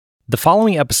The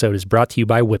following episode is brought to you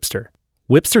by Wipster.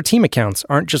 Wipster team accounts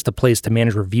aren't just a place to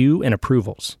manage review and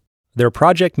approvals. They're a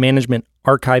project management,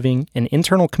 archiving, and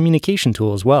internal communication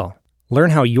tool as well. Learn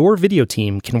how your video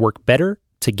team can work better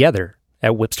together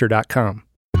at Wipster.com.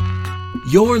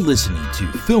 You're listening to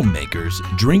Filmmakers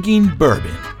Drinking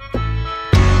Bourbon.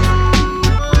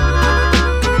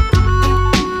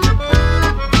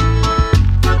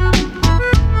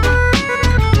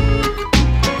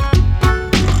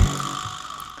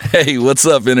 Hey, what's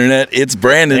up, Internet? It's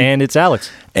Brandon. And it's Alex.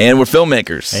 And we're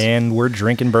filmmakers. And we're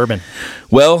drinking bourbon.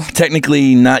 Well,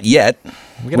 technically not yet.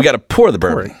 We got to pour the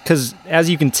bourbon. Because as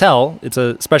you can tell, it's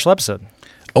a special episode.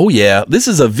 Oh, yeah. This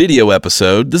is a video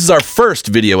episode. This is our first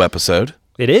video episode.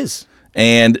 It is.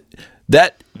 And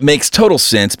that makes total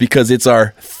sense because it's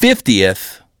our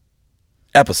 50th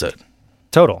episode.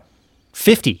 Total.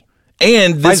 50.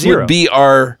 And this would be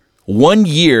our 1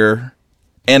 year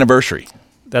anniversary.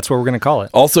 That's what we're going to call it.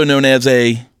 Also known as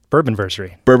a...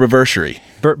 Bourbonversary. Bourbonversary.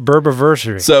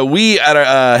 Bourbonversary. So we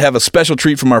have a special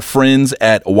treat from our friends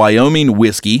at Wyoming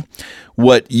Whiskey.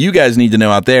 What you guys need to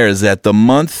know out there is that the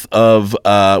month of...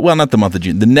 not the month of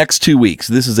June. The next 2 weeks.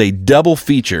 This is a double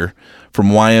feature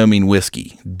from Wyoming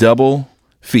Whiskey. Double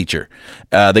feature.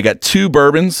 They got 2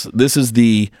 bourbons. This is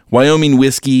the Wyoming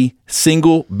Whiskey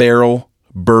Single Barrel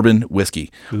Bourbon Whiskey.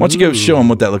 Why don't you go show them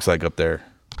what that looks like up there?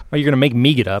 Oh, you're going to make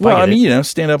me get up. Well, I mean,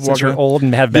 stand up, Since you're old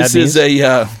and have bad knees. This is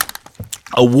a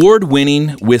award-winning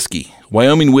whiskey.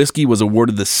 Wyoming Whiskey was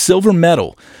awarded the silver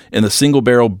medal in the single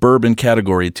barrel bourbon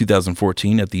category in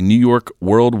 2014 at the New York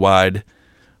Worldwide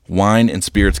Wine and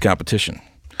Spirits Competition.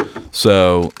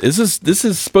 So this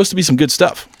is supposed to be some good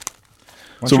stuff.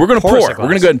 So we're going to pour. We're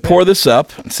going to go ahead and pour this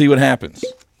up and see what happens.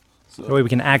 That way we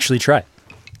can actually try it.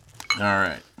 All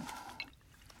right.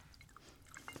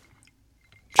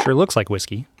 Sure looks like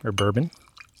whiskey or bourbon.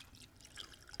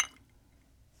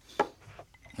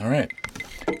 All right.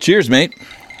 Cheers, mate.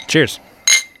 Cheers.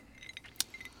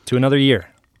 To another year.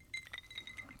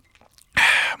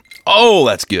 Oh,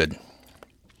 that's good.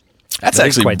 That's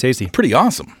actually quite tasty. Pretty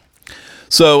awesome.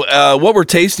 So what we're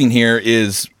tasting here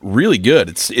is really good.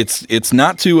 It's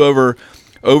not too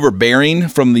overbearing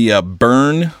from the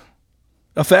burn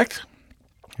effect.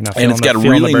 And it's got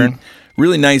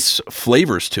really nice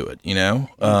flavors to it, you know?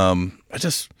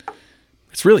 It's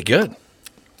really good.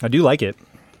 I do like it.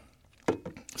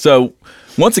 So,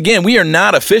 once again, we are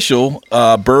not official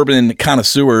bourbon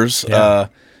connoisseurs. Yeah.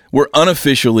 We're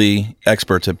unofficially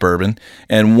experts at bourbon.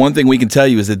 And one thing we can tell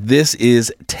you is that this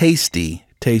is tasty,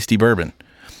 tasty bourbon.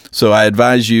 So, I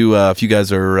advise you, if you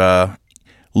guys are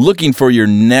looking for your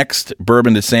next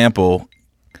bourbon to sample,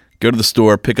 go to the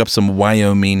store, pick up some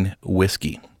Wyoming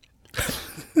whiskey.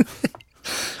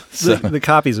 The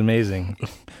copy's amazing.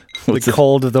 The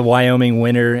cold of the Wyoming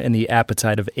winter and the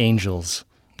appetite of angels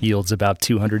yields about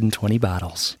 220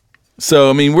 bottles. So,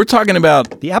 I mean, we're talking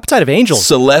about... The appetite of angels.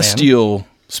 Celestial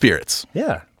spirits.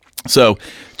 Yeah. So,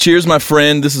 cheers, my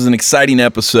friend. This is an exciting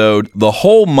episode. The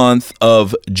whole month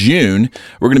of June,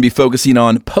 we're going to be focusing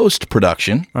on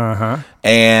post-production. Uh-huh.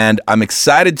 And I'm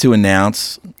excited to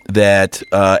announce that,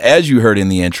 as you heard in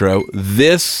the intro,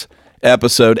 this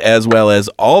episode, as well as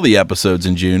all the episodes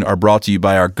in June, are brought to you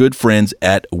by our good friends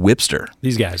at Wipster.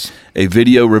 These guys. A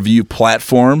video review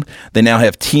platform. They now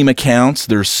have team accounts.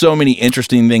 There's so many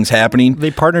interesting things happening. They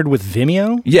partnered with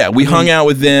Vimeo? Yeah, we hung out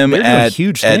with them at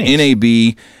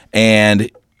NAB,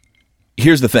 and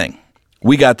here's the thing.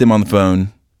 We got them on the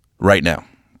phone right now.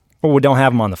 Well, we don't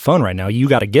have them on the phone right now. You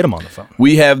got to get them on the phone.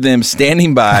 We have them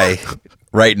standing by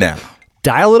right now.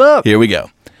 Dial it up. Here we go.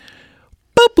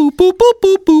 Boop, boop, boop, boop,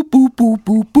 boop, boop, boop, boop,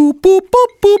 boop, boop, boop, boop,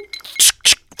 boop.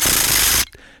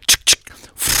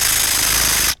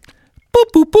 Boop,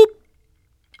 boop,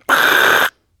 boop.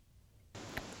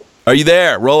 Are you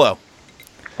there, Rollo?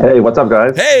 Hey, what's up,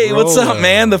 guys? Hey, what's up,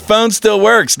 man? The phone still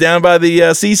works down by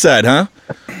the seaside, huh?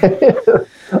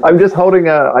 I'm just holding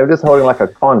like a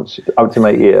conch up to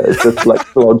my ear. It's just like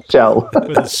a little shell.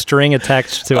 With a string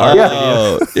attached to our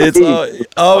radio. It's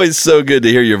always so good to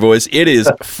hear your voice. It is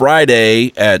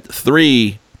Friday at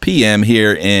 3 p.m.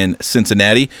 here in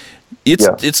Cincinnati.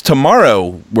 It's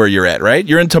tomorrow where you're at, right?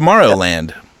 You're in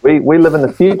Tomorrowland. We live in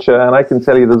the future, and I can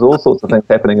tell you there's all sorts of things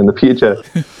happening in the future.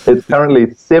 It's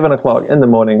currently 7 o'clock in the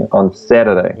morning on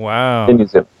Saturday. Wow. In New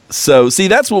Zealand. So, see,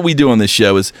 that's what we do on this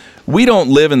show is we don't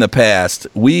live in the past.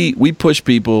 We push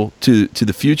people to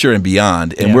the future and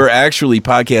beyond, and we're actually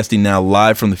podcasting now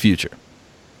live from the future.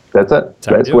 That's it.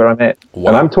 That's where I'm at. Wow.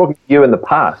 And I'm talking to you in the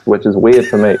past, which is weird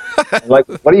for me. Like,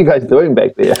 what are you guys doing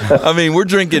back there? I mean, we're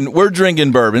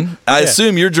drinking bourbon. I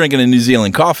assume you're drinking a New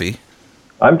Zealand coffee.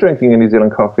 I'm drinking a New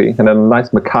Zealand coffee in a nice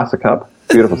Mikasa cup.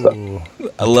 Beautiful stuff.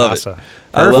 I love it.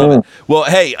 I love it. Well,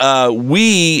 hey,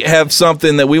 we have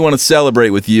something that we want to celebrate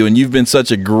with you, and you've been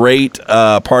such a great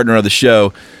partner of the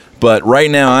show. But right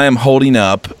now, I am holding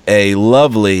up a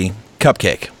lovely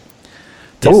cupcake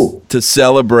to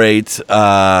celebrate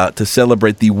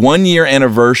the 1 year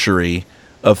anniversary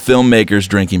of Filmmakers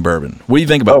Drinking Bourbon. What do you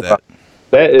think about that?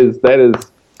 That is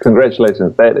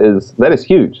congratulations. That is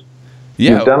huge.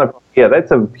 Yeah. You've done it. Yeah,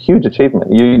 that's a huge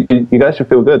achievement. You guys should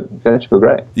feel good. You guys should feel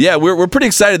great. Yeah, we're pretty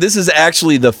excited. This is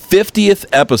actually the 50th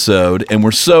episode, and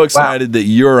we're so excited that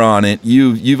you're on it.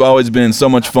 You've always been so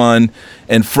much fun,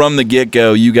 and from the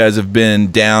get-go, you guys have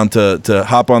been down to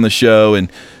hop on the show and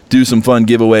do some fun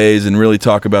giveaways and really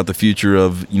talk about the future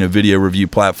of video review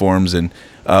platforms. And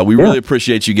we really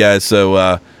appreciate you guys.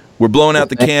 So we're blowing out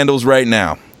the candles right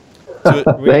now.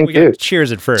 Thank you.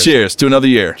 Cheers at first. Cheers to another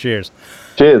year. Cheers.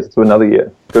 Cheers to another year.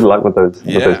 Good luck with those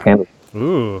candles.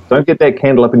 Ooh. Don't get that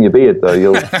candle up in your beard, though.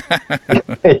 You'll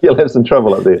have some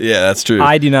trouble up there. Yeah, that's true.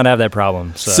 I do not have that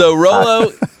problem. So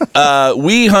Rollo,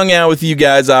 we hung out with you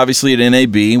guys, obviously, at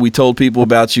NAB. We told people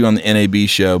about you on the NAB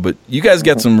show, but you guys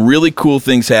got some really cool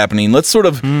things happening. Let's sort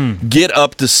of get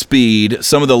up to speed.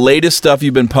 Some of the latest stuff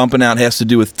you've been pumping out has to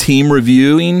do with team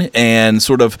reviewing and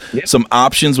sort of some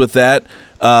options with that.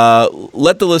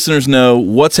 Let the listeners know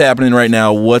what's happening right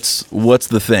now. What's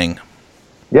the thing?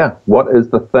 Yeah, what is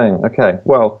the thing? Okay,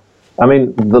 well, I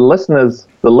mean, the listeners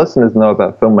know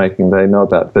about filmmaking. They know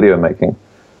about video making,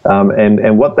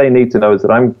 and what they need to know is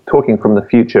that I'm talking from the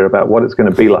future about what it's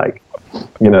going to be like.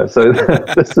 So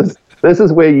this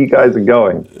is where you guys are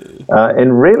going,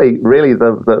 and really,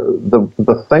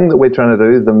 the thing that we're trying to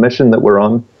do, the mission that we're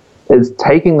on, is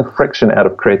taking the friction out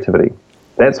of creativity.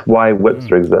 That's why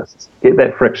Wipster exists. Get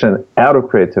that friction out of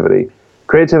creativity.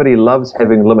 Creativity loves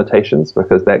having limitations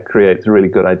because that creates really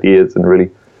good ideas and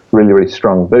really, really, really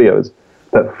strong videos.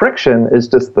 But friction is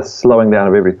just the slowing down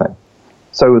of everything.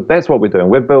 So that's what we're doing.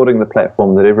 We're building the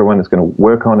platform that everyone is going to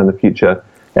work on in the future,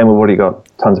 and we've already got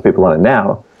tons of people on it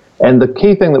now. And the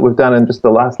key thing that we've done in just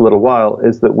the last little while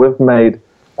is that we've made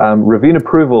review and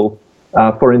approval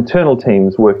for internal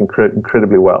teams work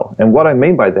incredibly well. And what I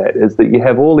mean by that is that you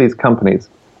have all these companies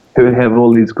who have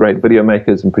all these great video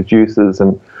makers and producers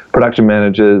and production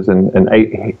managers and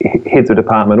heads of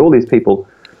department, all these people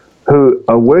who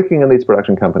are working in these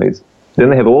production companies. Then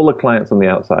they have all the clients on the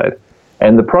outside,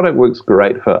 and the product works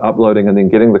great for uploading and then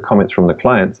getting the comments from the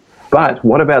clients. But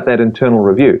what about that internal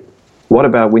review? What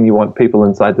about when you want people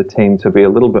inside the team to be a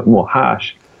little bit more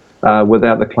harsh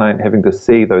without the client having to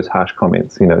see those harsh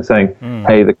comments, saying,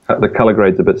 hey, the color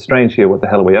grade's a bit strange here, what the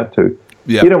hell are we up to?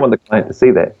 Yeah. You don't want the client to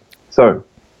see that. So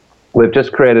we've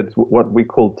just created what we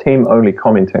call team-only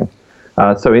commenting.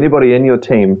 So anybody in your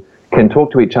team can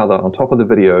talk to each other on top of the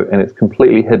video, and it's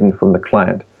completely hidden from the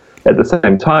client. At the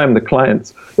same time, the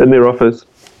client's in their office,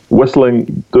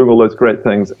 whistling, doing all those great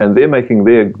things, and they're making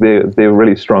their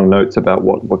really strong notes about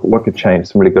what could change,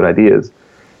 some really good ideas.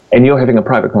 And you're having a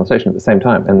private conversation at the same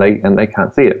time, and they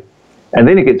can't see it. And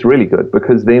then it gets really good,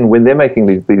 because then when they're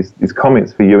making these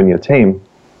comments for you and your team,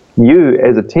 you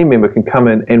as a team member can come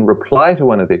in and reply to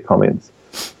one of their comments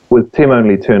with team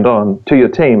only turned on to your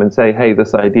team and say, hey,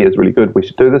 this idea is really good, we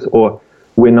should do this, or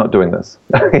we're not doing this.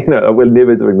 We're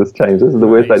never doing this change. This is the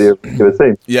worst idea I've ever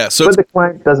seen. Yeah, but the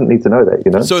client doesn't need to know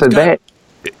that, So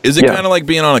is it kind of like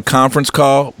being on a conference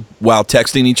call while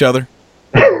texting each other?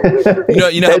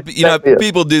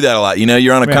 People do that a lot.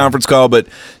 You're on a conference call, but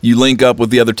you link up with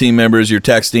the other team members, you're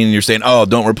texting, and you're saying, oh,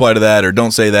 don't reply to that, or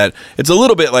don't say that. It's a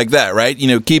little bit like that, right?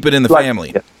 Keep it in the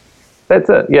family. Yeah. That's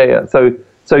it. Yeah. So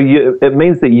it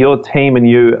means that your team and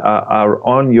you are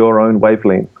on your own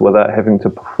wavelength without having to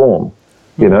perform.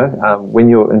 When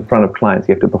you're in front of clients,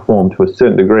 you have to perform to a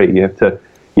certain degree. You have to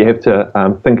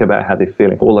think about how they're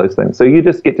feeling, all those things. So you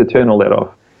just get to turn all that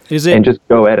off and just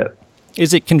go at it.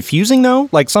 Is it confusing, though?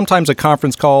 Like sometimes a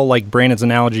conference call, like Brandon's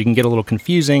analogy, can get a little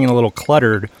confusing and a little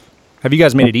cluttered. Have you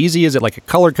guys made it easy? Is it like a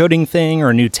color coding thing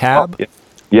or a new tab? Oh,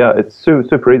 yeah, it's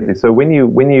super easy. So when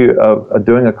you are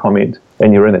doing a comment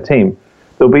and you're in a team,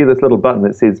 there'll be this little button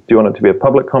that says, do you want it to be a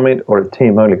public comment or a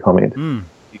team-only comment? You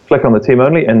click on the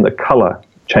team-only, and the color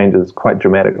changes quite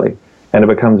dramatically. And it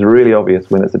becomes really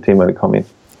obvious when it's a team-only comment.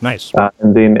 Nice.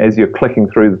 And then as you're clicking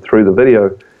through the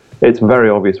video, it's very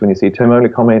obvious when you see a team-only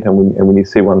comment and when you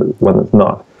see one that's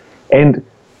not. And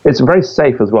it's very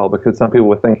safe as well, because some people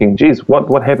were thinking, geez,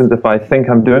 what happens if I think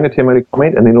I'm doing a team-only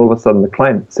comment and then all of a sudden the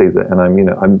client sees it and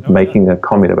I'm making a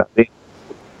comment about it.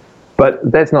 But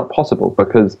that's not possible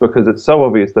because it's so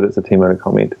obvious that it's a team-only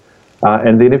comment.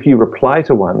 And then if you reply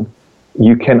to one,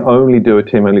 you can only do a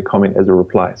team-only comment as a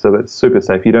reply. So that's super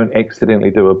safe. You don't accidentally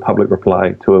do a public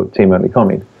reply to a team-only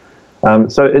comment.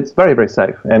 So it's very, very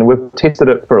safe. And we've tested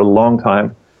it for a long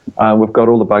time. We've got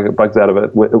all the bugs out of it.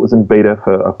 It was in beta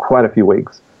for quite a few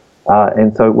weeks.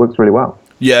 And so it works really well.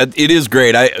 Yeah, it is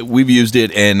great. We've used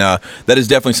it, and that is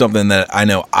definitely something that I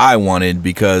know I wanted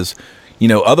because,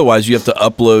 otherwise you have to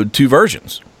upload 2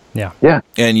 versions. Yeah.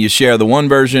 And you share the one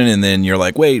version, and then you're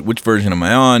like, wait, which version am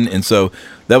I on? And so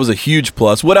that was a huge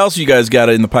plus. What else you guys got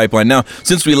in the pipeline? Now,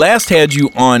 since we last had you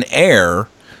on air,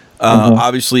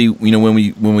 obviously, when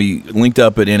we linked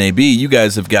up at NAB, you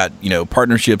guys have got,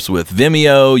 partnerships with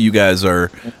Vimeo. You guys are,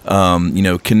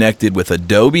 connected with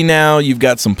Adobe now. You've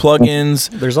got some plugins.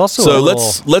 There's also so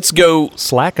let's go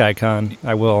Slack icon,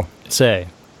 I will say.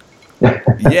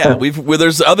 Yeah,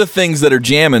 there's other things that are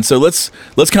jamming. So let's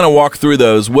kind of walk through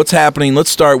those. What's happening? Let's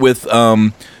start with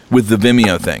the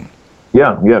Vimeo thing.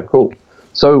 Yeah, cool.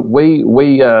 So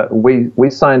we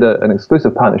signed an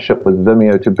exclusive partnership with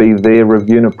Vimeo to be their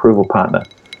review and approval partner.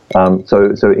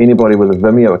 So anybody with a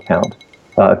Vimeo account,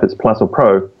 if it's Plus or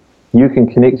Pro, you can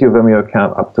connect your Vimeo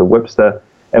account up to Wipster,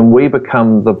 and we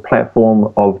become the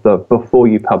platform of the before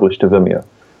you publish to Vimeo.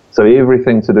 So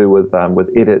everything to do with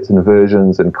edits and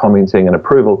versions and commenting and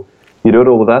approval, you do it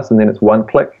all with us, and then it's one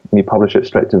click and you publish it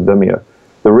straight to Vimeo.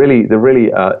 The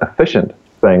really efficient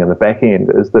thing in the back end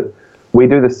is that we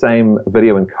do the same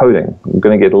video encoding. I'm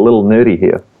going to get a little nerdy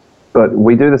here, but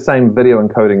we do the same video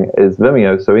encoding as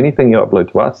Vimeo. So anything you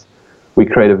upload to us, we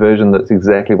create a version that's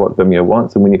exactly what Vimeo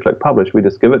wants, and when you click publish, we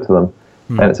just give it to them,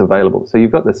 and it's available. So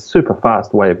you've got this super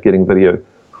fast way of getting video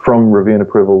from review and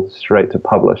approval straight to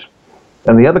publish.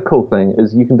 And the other cool thing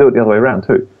is you can do it the other way around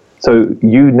too. So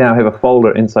you now have a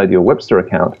folder inside your Wipster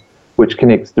account, which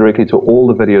connects directly to all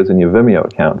the videos in your Vimeo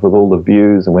account with all the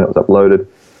views and when it was uploaded.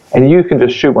 And you can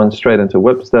just shoot one straight into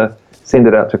Wipster, send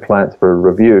it out to clients for a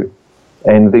review,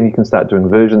 and then you can start doing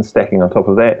version stacking on top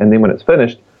of that. And then when it's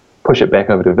finished, push it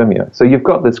back over to Vimeo. So you've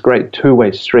got this great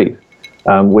two-way street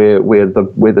where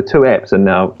the two apps are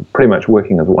now pretty much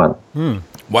working as one.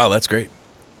 Wow, that's great.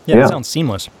 Yeah, that sounds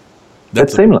seamless.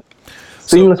 It's seamless.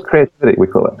 Seamless creativity, we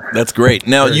call it. That's great.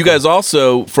 Now, you guys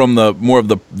also, from the more of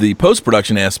the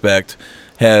post-production aspect,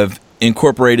 have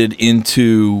incorporated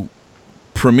into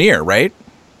Premiere, right?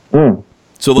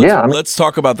 So let's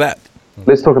talk about that.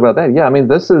 Let's talk about that. Yeah, I mean,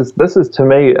 this is to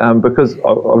me, because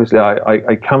obviously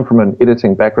I come from an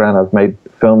editing background. I've made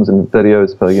films and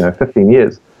videos for 15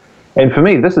 years, and for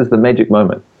me, this is the magic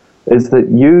moment. Is that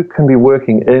you can be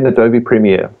working in Adobe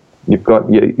Premiere. You've got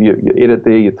your edit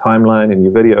there, your timeline, and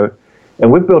your video.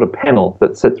 And we've built a panel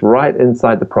that sits right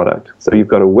inside the product. So you've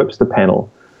got a Wipster panel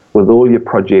with all your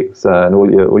projects and all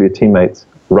your teammates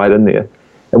right in there.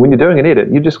 And when you're doing an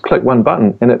edit, you just click one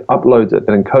button and it uploads it. It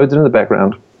encodes it in the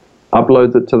background,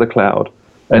 uploads it to the cloud,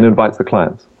 and invites the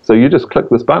clients. So you just click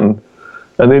this button,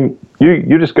 and then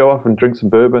you just go off and drink some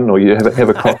bourbon, or you have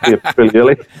a coffee really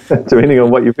early, depending on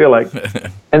what you feel like.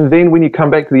 And then when you come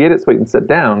back to the edit suite and sit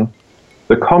down,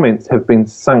 the comments have been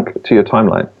sunk to your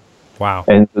timeline. Wow.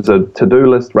 And there's a to-do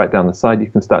list right down the side.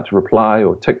 You can start to reply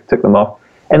or tick them off.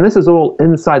 And this is all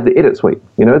inside the edit suite.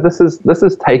 This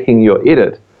is taking your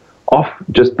edit off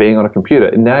just being on a computer.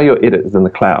 And now your edit is in the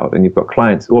cloud, and you've got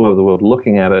clients all over the world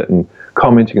looking at it and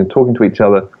commenting and talking to each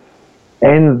other.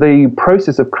 And the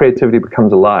process of creativity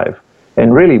becomes alive.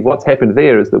 And really what's happened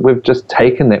there is that we've just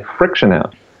taken that friction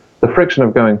out. The friction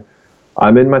of going,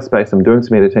 I'm in my space, I'm doing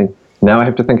some editing. Now I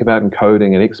have to think about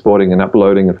encoding and exporting and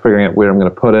uploading and figuring out where I'm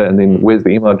going to put it, and then where's the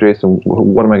email address and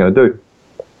what am I going to do?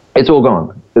 It's all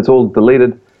gone. It's all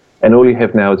deleted, and all you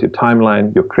have now is your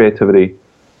timeline, your creativity,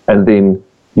 and then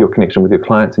your connection with your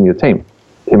clients and your team.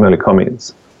 Team-only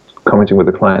comments, commenting with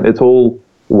the client. It's all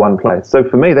one place. So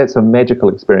for me, that's a magical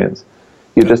experience.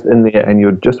 You're just in there and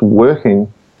you're just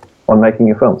working on making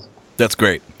your films. That's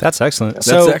great. That's excellent. That's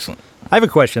excellent. I have a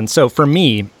question. So for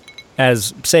me,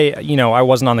 as say, I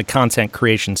wasn't on the content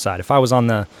creation side. If I was on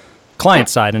the client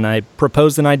side and I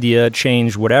proposed an idea,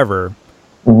 change, whatever,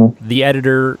 the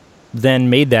editor then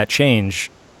made that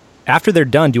change. After they're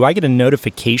done, do I get a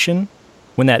notification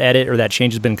when that edit or that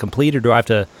change has been completed, or do I have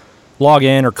to log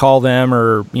in or call them,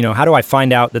 or how do I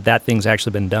find out that thing's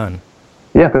actually been done?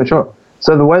 Yeah, for sure.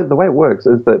 So the way it works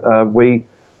is that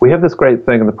we have this great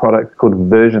thing in the product called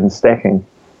version stacking,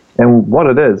 and what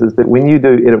it is that when you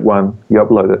do edit 1, you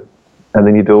upload it. And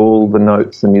then you do all the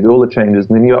notes and you do all the changes,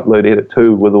 and then you upload edit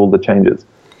 2 with all the changes.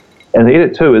 And the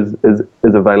edit 2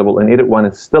 is available, and edit 1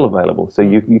 is still available, so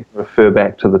you can refer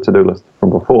back to the to-do list from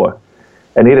before.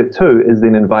 And edit 2 is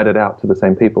then invited out to the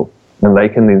same people, and they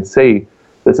can then see,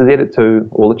 this is edit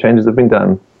 2, all the changes have been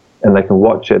done, and they can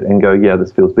watch it and go, yeah,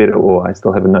 this feels better, or I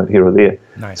still have a note here or there.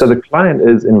 Nice. So the client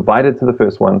is invited to the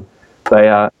first one. They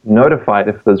are notified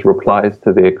if there's replies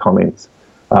to their comments.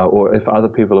 or if other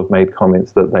people have made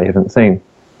comments that they haven't seen.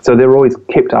 So they're always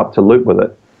kept up to loop with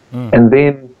it. And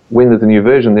then when there's a new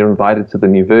version, they're invited to the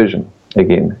new version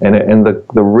again. And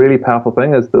the really powerful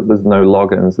thing is that there's no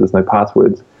logins, there's no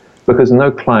passwords, because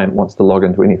no client wants to log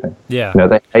into anything. Yeah.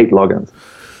 They hate logins.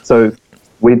 So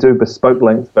we do bespoke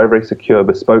links, very, very secure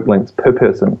bespoke links per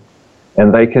person.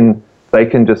 And they can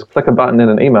just click a button in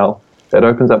an email, it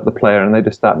opens up the player, and they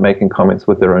just start making comments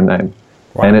with their own name.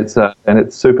 Wow. And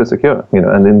it's super secure,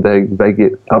 and then they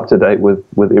get up to date with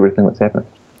everything that's happening.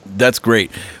 That's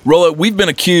great. Rollo, we've been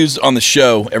accused on the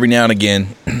show every now and again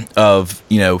of,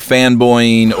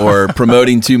 fanboying or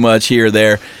promoting too much here or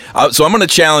there. So I'm going to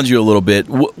challenge you a little bit.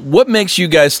 What makes you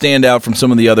guys stand out from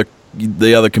some of the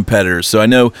other competitors? So I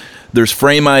know there's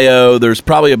Frame.io. There's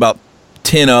probably about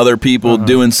 10 other people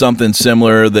doing something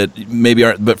similar that maybe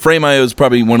aren't, but Frame.io is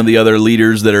probably one of the other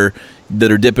leaders that are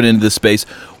dipping into this space.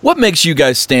 What makes you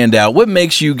guys stand out? What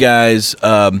makes you guys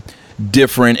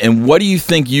different, and what do you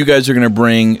think you guys are going to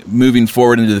bring moving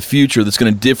forward into the future that's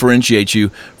going to differentiate you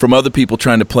from other people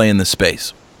trying to play in this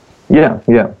space? Yeah.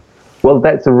 Well,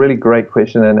 that's a really great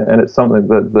question, and it's something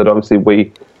that obviously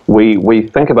we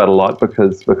think about a lot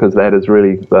because that is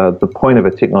really the point of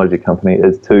a technology company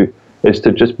is to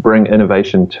just bring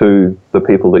innovation to the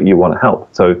people that you want to help.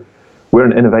 So we're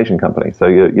an innovation company, so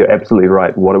you're absolutely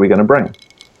right. What are we going to bring?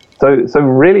 So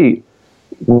really,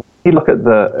 you look at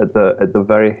the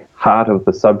very heart of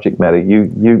the subject matter.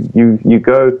 You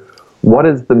go, what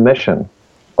is the mission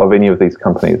of any of these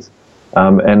companies?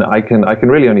 And I can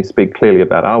really only speak clearly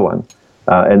about our one,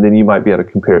 and then you might be able to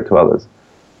compare it to others.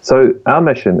 So our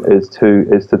mission is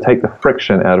to take the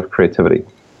friction out of creativity,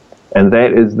 and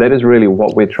that is really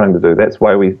what we're trying to do. That's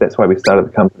why we started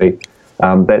the company.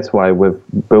 That's why we've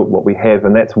built what we have,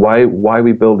 and that's why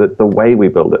we build it the way we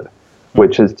build it,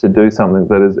 which is to do something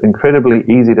that is incredibly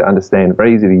easy to understand,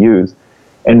 very easy to use,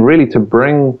 and really to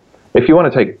bring, if you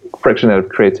want to take friction out of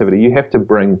creativity, you have to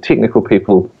bring technical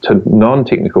people to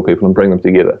non-technical people and bring them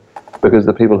together, because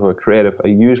the people who are creative are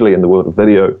usually in the world of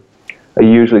video, are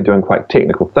usually doing quite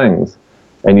technical things,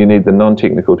 and you need the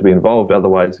non-technical to be involved,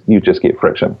 otherwise you just get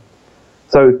friction.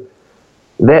 So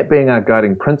that being our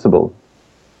guiding principle,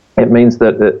 it means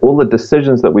that all the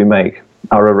decisions that we make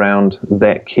are around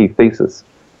that key thesis.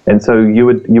 And so you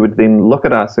would then look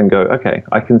at us and go, okay,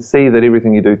 I can see that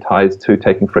everything you do ties to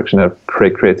taking friction out of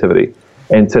creativity.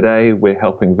 And today we're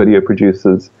helping video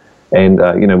producers, and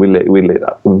we let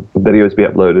videos be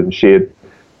uploaded and shared.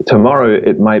 Tomorrow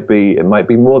it might be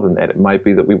more than that. It might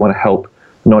be that we want to help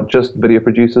not just video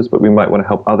producers, but we might want to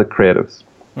help other creatives,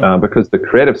 because the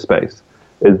creative space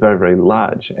is very, very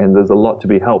large, and there's a lot to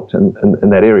be helped in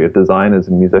that area. Designers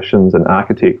and musicians and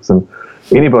architects and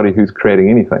anybody who's creating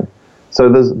anything. So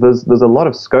there's a lot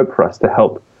of scope for us to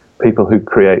help people who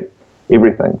create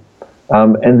everything.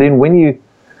 And then when you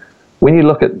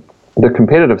look at the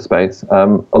competitive space,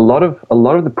 a lot of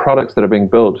the products that are being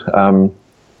built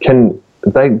can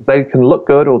look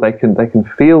good, or they can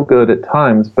feel good at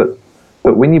times, but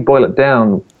when you boil it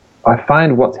down, I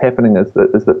find what's happening is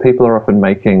that people are often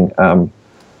making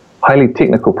highly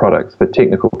technical products for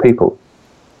technical people,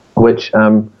 which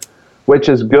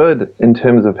is good in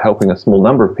terms of helping a small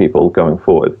number of people going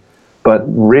forward. But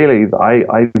really,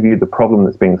 I view the problem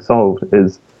that's being solved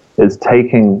is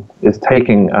taking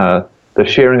the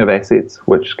sharing of assets,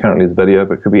 which currently is video,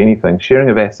 but could be anything,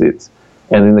 sharing of assets,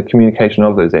 and then the communication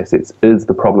of those assets is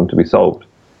the problem to be solved.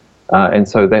 And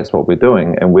so that's what we're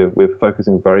doing, and we're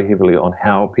focusing very heavily on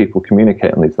how people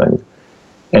communicate on these things.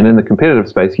 And in the competitive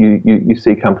space, you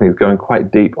see companies going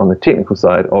quite deep on the technical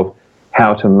side of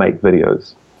how to make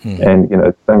videos, and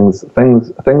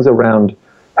things around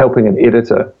helping an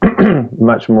editor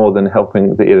much more than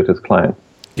helping the editor's client.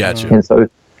 Gotcha.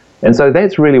 And so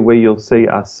that's really where you'll see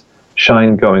us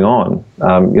shine going on.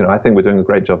 I think we're doing a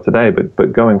great job today,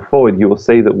 but going forward, you will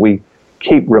see that we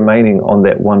keep remaining on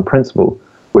that one principle,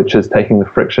 which is taking the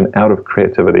friction out of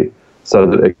creativity so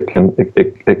that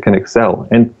it can excel.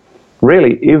 And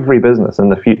really, every business in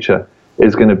the future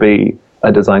is going to be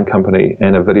a design company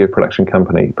and a video production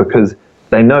company, because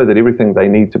they know that everything they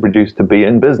need to produce to be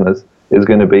in business is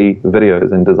going to be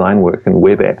videos and design work and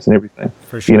web apps and everything.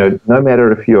 For sure. No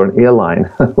matter if you're an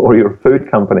airline or you're a food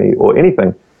company or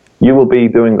anything, you will be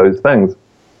doing those things.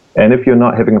 And if you're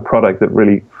not having a product that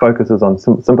really focuses on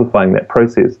simplifying that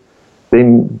process,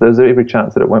 then there's every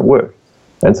chance that it won't work.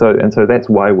 And so that's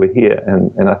why we're here,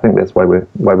 and I think that's why we're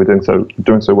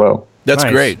doing so well. That's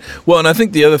nice. Great. Well, and I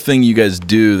think the other thing you guys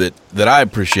do that I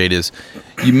appreciate is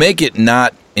you make it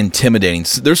not intimidating.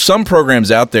 There's some programs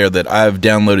out there that I've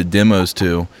downloaded demos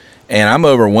to, and I'm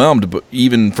overwhelmed, but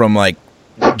even from like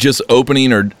just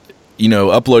opening or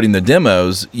uploading the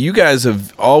demos, you guys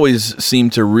have always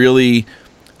seemed to really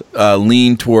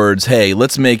lean towards, hey,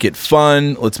 let's make it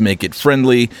fun, let's make it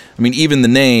friendly. I mean, even the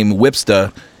name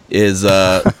Wipster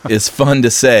is fun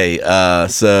to say.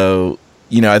 So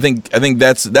I think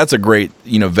that's a great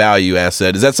value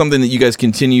asset. Is that something that you guys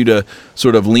continue to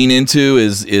sort of lean into?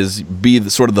 Is be the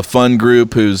sort of the fun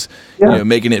group who's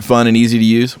making it fun and easy to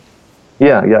use?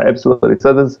 Yeah, absolutely.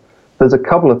 So there's a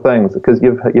couple of things, because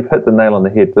you've hit the nail on the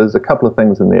head. There's a couple of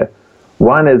things in there.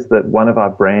 One is that one of our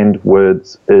brand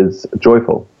words is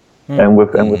joyful, and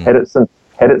we've had it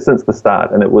since the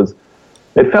start, and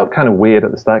it felt kind of weird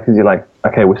at the start, because you're like,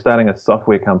 okay, we're starting a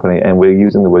software company and we're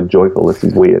using the word joyful. This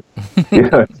is weird,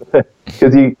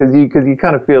 because you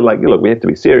kind of feel like, look, we have to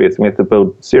be serious and we have to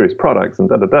build serious products and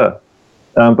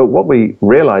but what we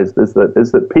realized is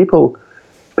that people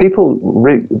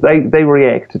they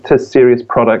react to serious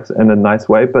products in a nice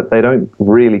way, but they don't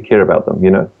really care about them,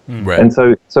 Right. And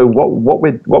so what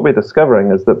we're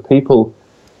discovering is that people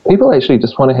actually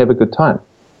just want to have a good time.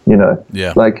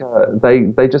 Yeah. Like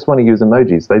they just want to use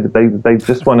emojis. They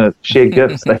just want to share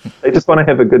gifts. They just want to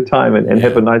have a good time and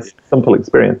have a nice, simple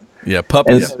experience. Yeah,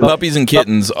 puppies and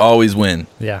kittens always win.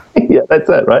 Yeah. Yeah, that's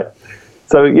it, right?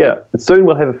 So soon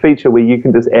we'll have a feature where you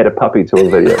can just add a puppy to a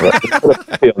video.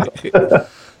 Right?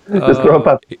 Just throw a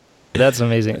puppy. That's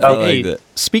amazing. Like that.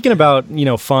 Speaking about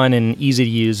fun and easy to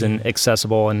use and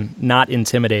accessible and not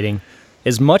intimidating,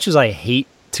 as much as I hate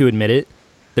to admit it,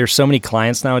 there's so many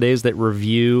clients nowadays that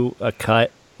review a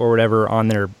cut or whatever on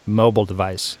their mobile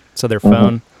device, so their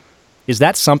phone. Mm-hmm. Is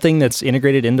that something that's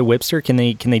integrated into Wipster? Can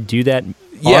they do that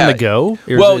on the go?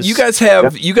 Well, you guys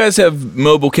have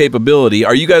mobile capability.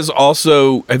 Have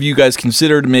you guys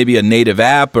considered maybe a native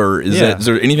app, or is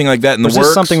there anything like that in the works? Is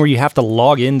this something where you have to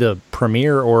log into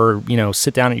Premiere or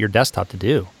sit down at your desktop to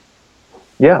do?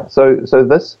 Yeah. So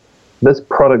this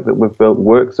product that we've built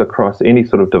works across any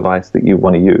sort of device that you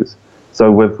want to use. So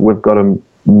we've got a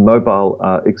mobile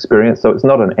experience. So it's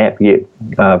not an app yet,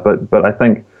 but I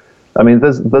think,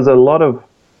 there's a lot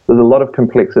of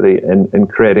complexity in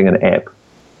creating an app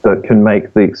that can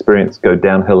make the experience go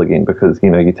downhill again, because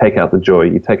you take out the joy,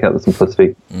 you take out the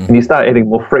simplicity, and you start adding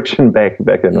more friction back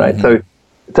in, right? So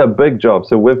it's a big job.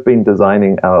 So we've been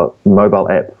designing our mobile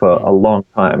app for a long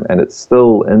time, and it's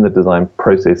still in the design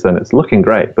process, and it's looking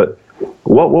great. But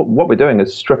what we're doing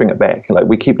is stripping it back. Like,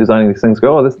 we keep designing these things,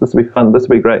 go, this will be fun, this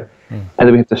will be great, and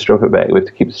then we have to strip it back. We have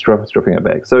to keep stripping it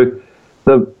back. So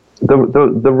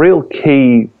the real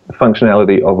key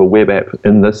functionality of a web app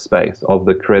in this space of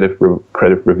the creative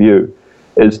review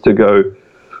is to go,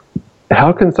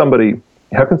 how can somebody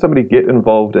get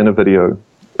involved in a video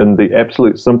in the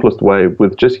absolute simplest way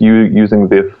with just you using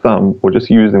their thumb or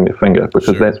just using their finger,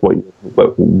 because that's what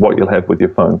you'll have with your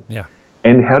phone. Yeah.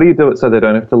 And how do you do it so they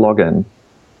don't have to log in?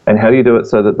 And how do you do it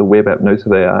so that the web app knows who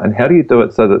they are? And how do you do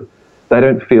it so that they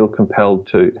don't feel compelled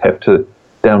to have to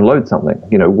download something?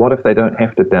 What if they don't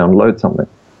have to download something?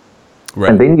 Right.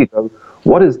 And then you go,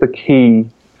 what is the key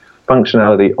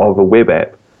functionality of a web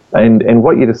app? And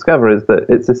what you discover is that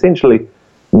it's essentially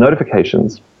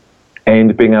notifications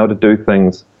and being able to do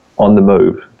things on the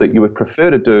move that you would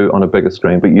prefer to do on a bigger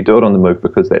screen, but you do it on the move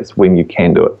because that's when you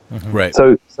can do it. Mm-hmm. Right.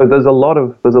 So there's a lot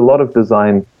of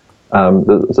design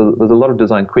there's a lot of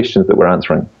design questions that we're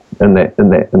answering in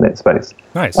that space.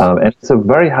 Nice. And it's a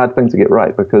very hard thing to get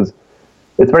right, because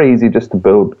it's very easy just to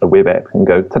build a web app and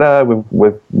go, ta-da,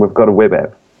 we've got a web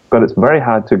app. But it's very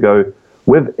hard to go,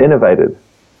 we've innovated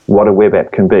what a web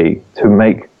app can be to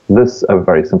make this a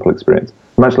very simple experience.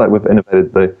 Much like we've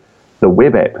innovated the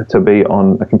web app to be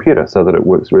on a computer so that it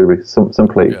works really, really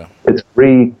simply. Yeah. It's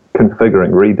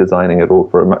redesigning it all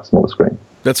for a much smaller screen.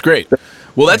 That's great.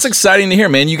 Well, that's exciting to hear,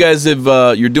 man. You guys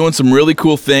you're doing some really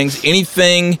cool things.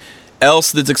 Anything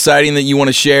else that's exciting that you want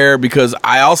to share? Because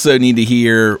I also need to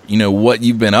hear, what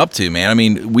you've been up to, man.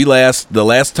 The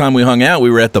last time we hung out,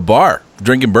 we were at the bar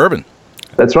drinking bourbon.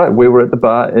 That's right. We were at the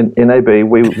bar in NAB.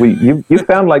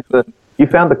 You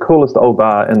found the coolest old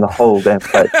bar in the whole damn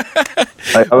place.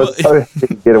 I was so happy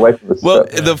to get away from this. Well,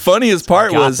 the funniest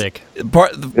part was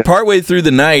partway through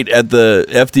the night at the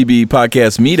FDB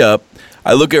podcast meetup,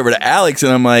 I look over to Alex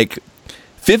and I'm like,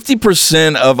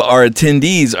 50% of our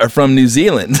attendees are from New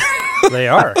Zealand. They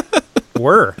are.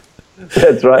 Were.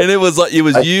 That's right. And it was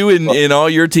you and all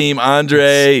your team,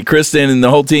 Andre, Kristen, and the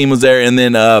whole team was there, and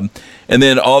then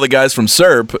all the guys from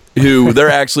SERP, who they're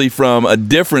actually from a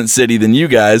different city than you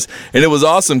guys, and it was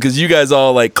awesome because you guys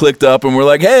all clicked up and were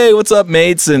like, "Hey, what's up,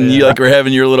 mates?" And you were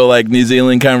having your little New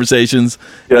Zealand conversations.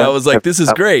 Yeah. And I was like, "This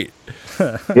is great."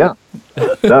 Yeah.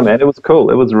 No, man, it was cool.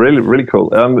 It was really, really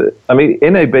cool. I mean,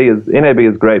 NAB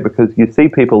is great because you see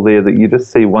people there that you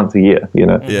just see once a year, you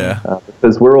know? Yeah.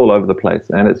 Because we're all over the place.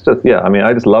 And it's just, I mean,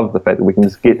 I just love the fact that we can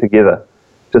just get together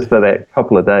just for that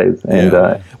couple of days. And,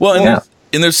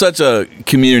 and there's such a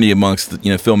community amongst,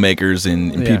 filmmakers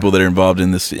and people that are involved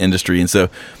in this industry. And so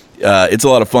it's a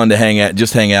lot of fun to hang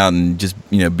out and just,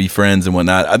 be friends and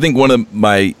whatnot. I think one of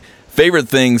my favorite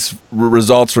things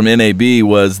results from NAB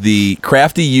was the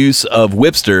crafty use of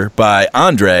Wipster by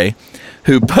Andre,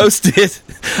 who posted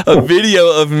a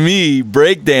video of me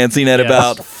breakdancing at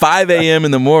about 5 a.m.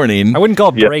 in the morning. I wouldn't call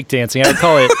it breakdancing. I'd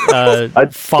call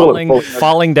it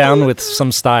falling down with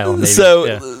some style. Maybe.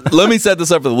 So let me set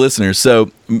this up for the listeners. So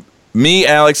me,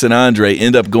 Alex, and Andre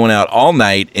end up going out all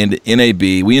night in NAB.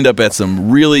 We end up at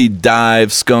some really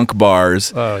dive skunk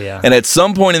bars. Oh, yeah. And at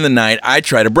some point in the night, I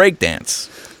try to breakdance.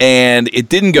 And it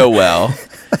didn't go well.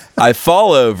 I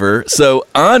fall over. So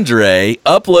Andre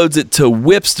uploads it to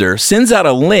Wipster, sends out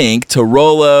a link to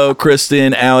Rollo,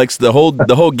 Kristen, Alex, the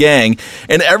whole gang,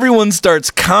 and everyone starts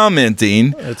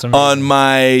commenting on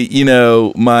my,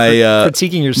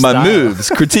 critiquing your style.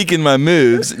 critiquing my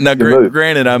moves. Now,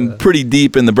 granted, I'm pretty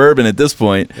deep in the bourbon at this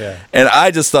point, and I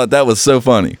just thought that was so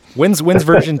funny. When's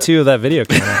version 2 of that video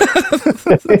coming out?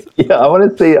 I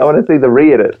want to see the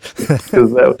re-edit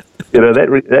because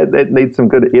that needs some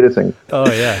good editing.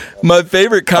 Oh yeah. My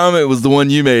favorite comment was the one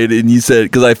you made, and you said,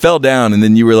 because I fell down, and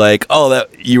then you were like,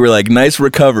 nice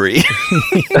recovery.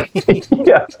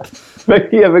 yeah,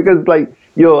 because like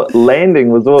your landing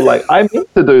was all like, I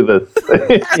meant to do this.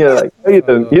 You're like, no, you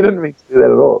didn't. You didn't mean to do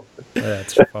that at all.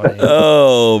 That's funny.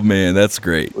 Oh man, that's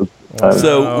great.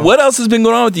 So what else has been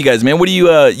going on with you guys, man? What do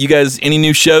you guys, any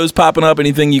new shows popping up?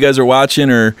 Anything you guys are watching?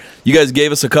 Or you guys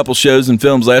gave us a couple shows and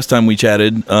films last time we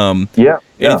chatted.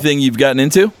 Anything you've gotten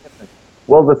into?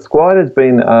 Well, the squad's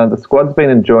been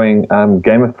enjoying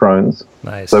Game of Thrones.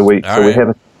 Nice. So we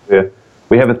have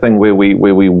a thing where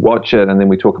we watch it and then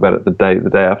we talk about it the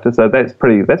day after. So that's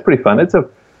pretty fun. It's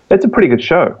a pretty good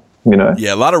show,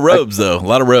 Yeah, a lot of robes though. A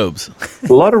lot of robes.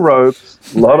 A lot of robes.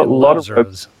 A lot of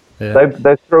robes. Yeah.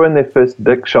 They threw in their first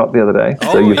dick shot the other day.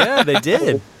 They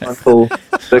did. Full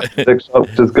dick shot,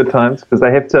 which is good times because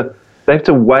they have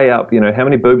to weigh up, how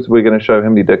many boobs we're going to show, how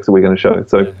many dicks are we going to show.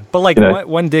 So, but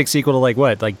one dick's equal to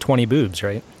like 20 boobs,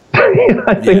 right?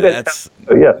 I think that's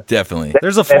definitely.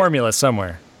 There's a formula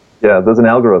somewhere. Yeah, there's an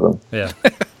algorithm. Yeah.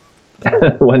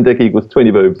 One dick equals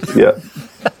 20 boobs. Yeah.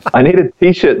 I need a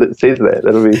T-shirt that says that.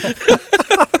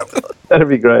 That'd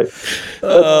be great.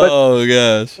 Oh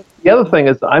gosh. The other thing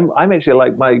is, I'm actually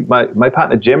like my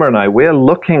partner Gemma and we're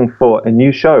looking for a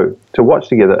new show to watch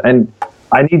together, and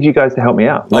I need you guys to help me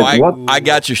out. I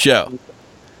got your show.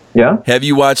 Yeah. Have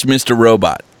you watched Mr.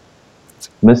 Robot?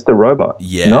 Mr. Robot?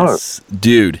 Yes, no.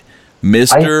 Dude.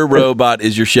 Mr. Robot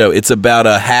is your show. It's about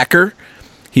a hacker.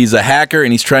 He's a hacker,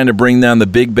 and he's trying to bring down the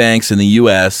big banks in the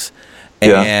U.S.,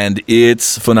 and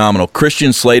it's phenomenal.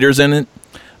 Christian Slater's in it.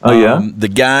 Oh yeah, the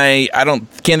guy can't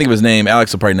think of his name.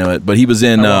 Alex will probably know it, but he was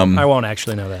in. I won't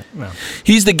actually know that. No.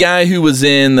 He's the guy who was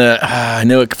in the. I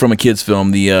know it from a kid's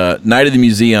film, the Night of the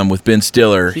Museum with Ben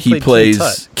Stiller. He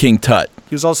plays King Tut.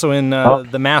 He was also in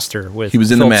The Master with. He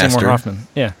was in Philip The Master. Seymour Hoffman.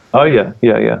 Yeah. Oh yeah.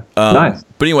 Nice.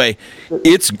 But anyway,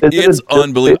 it's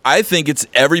unbelievable. I think it's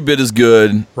every bit as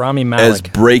good Rami Malek as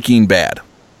Breaking Bad.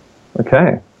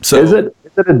 Okay. So is it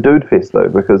a dude fest though?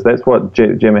 Because that's what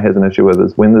Gemma has an issue with,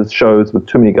 is when there's shows with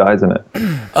too many guys in it.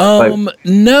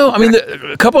 No, I mean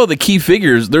a couple of the key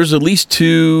figures. There's at least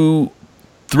 2-3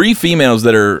 females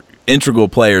that are integral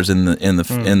players in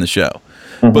the show,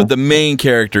 but the main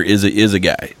character is a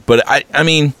guy. But I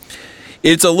mean,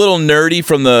 it's a little nerdy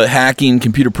from the hacking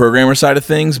computer programmer side of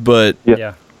things, but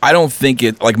I don't think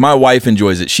it, like, my wife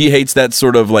enjoys it. She hates that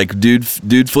sort of like dude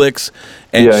flicks,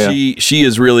 and she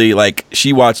is really like,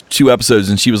 she watched 2 episodes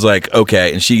and she was like,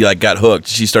 okay, and she like got hooked.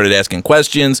 She started asking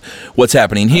questions, what's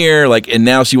happening here, like, and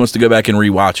now she wants to go back and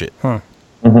rewatch it.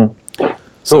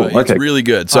 So it's really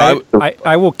good. So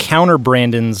I will counter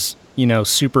Brandon's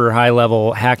super high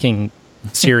level hacking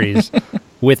series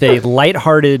with a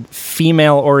lighthearted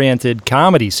female oriented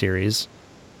comedy series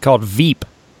called Veep.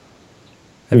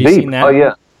 Have you seen that? Oh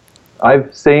yeah.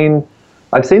 I've seen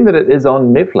that it is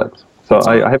on Netflix. So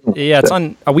I haven't. Yeah, it's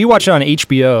on. We watch it on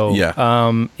HBO. Yeah.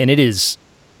 And it is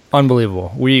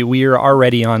unbelievable. We are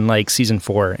already on like season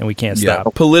 4, and we can't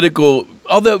stop. Political,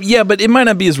 although but it might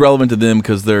not be as relevant to them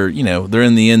because they're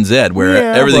in the NZ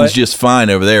where everything's just fine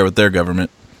over there with their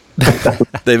government.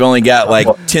 They've only got like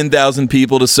 10,000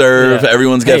 people to serve.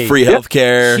 Everyone's got free health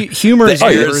care. Humor is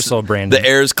universal, Brandon. The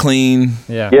air's clean.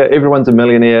 Yeah, everyone's a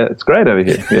millionaire. It's great over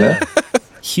here.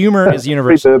 Humor is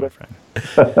universal, my friend.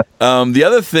 The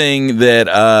other thing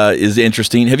that is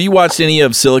interesting, have you watched any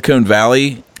of Silicon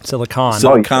Valley?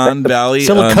 Silicon Valley.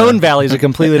 Silicon Valley is a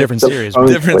completely different series.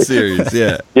 Different series,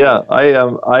 yeah. Yeah,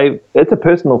 I it's a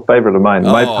personal favorite of mine.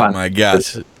 My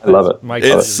gosh. I love it.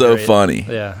 It's so funny.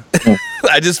 Yeah.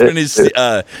 I just finished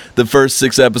the first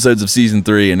 6 episodes of season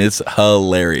 3, and it's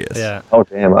hilarious. Yeah. Oh,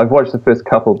 damn. I've watched the first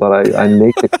couple, but I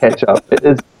need to catch up. It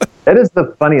is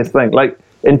the funniest thing. Like,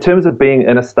 in terms of being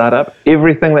in a startup,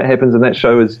 everything that happens in that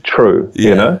show is true,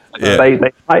 you know? Yeah.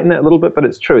 They tighten it a little bit, but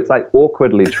it's true. It's like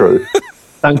awkwardly true.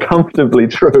 Uncomfortably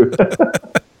true.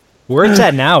 Where it's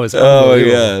at now is oh my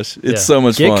gosh, it's so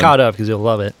much fun. Get caught up because you'll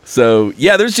love it. So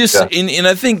there's just and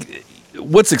I think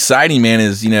what's exciting, man,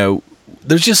 is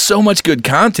there's just so much good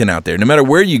content out there. No matter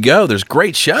where you go, there's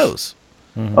great shows.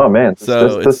 Mm-hmm. Oh man,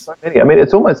 there's so many. I mean,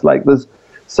 it's almost like there's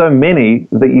so many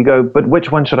that you go, but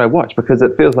which one should I watch? Because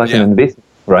it feels like an investment,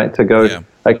 right? To go,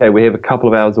 okay, we have a couple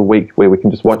of hours a week where we can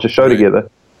just watch a show together.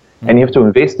 And you have to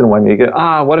invest in one. You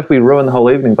go, what if we ruin the whole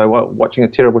evening by watching a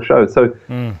terrible show? So,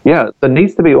 there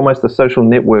needs to be almost a social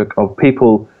network of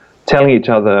people telling each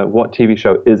other what TV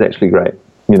show is actually great,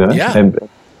 you know, and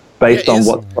based on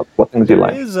what things you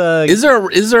like. Is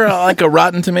there like a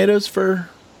Rotten Tomatoes for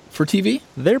TV?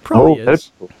 There probably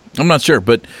is. I'm not sure,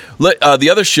 but the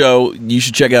other show you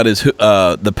should check out is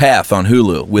The Path on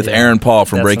Hulu with Aaron Paul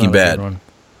from Breaking Bad.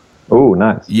 Oh,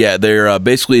 nice. Yeah, they're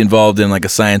basically involved in like a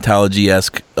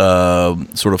Scientology-esque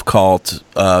sort of cult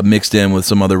mixed in with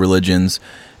some other religions.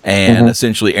 And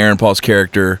essentially Aaron Paul's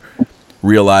character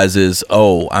realizes,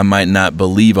 I might not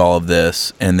believe all of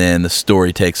this. And then the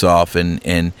story takes off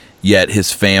and yet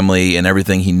his family and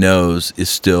everything he knows is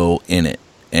still in it.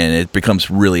 And it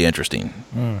becomes really interesting.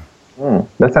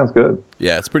 That sounds good.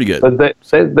 Yeah, it's pretty good. But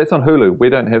that's on Hulu. We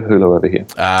don't have Hulu over here.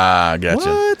 Ah, gotcha.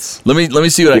 What? Let me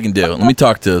see what I can do. Let me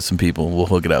talk to some people. We'll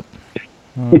hook it up.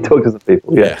 You talk to some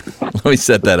people. Yeah. Let me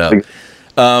set that up.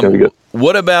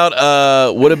 What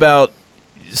about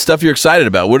stuff you're excited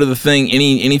about? What are the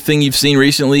anything you've seen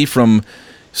recently, from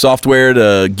software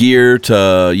to gear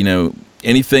to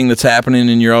anything that's happening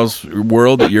in your all's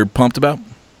world that you're pumped about?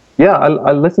 Yeah,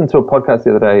 I listened to a podcast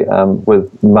the other day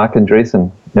with Mark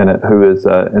Andreessen in it, who is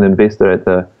an investor at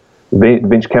the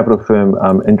venture capital firm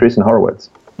Andreessen Horowitz.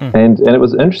 And it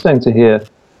was interesting to hear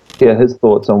his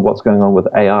thoughts on what's going on with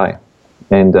AI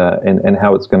and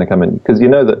how it's going to come in. Because you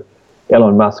know that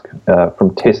Elon Musk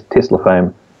from Tesla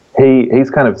fame,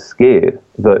 he's kind of scared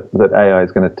that AI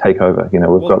is going to take over.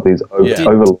 We've got these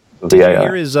overlords of the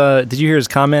AI. Did you hear his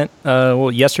comment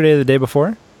yesterday or the day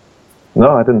before?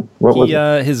 No, I didn't. What was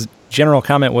it? His general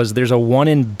comment was, there's a 1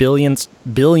 in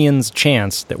billions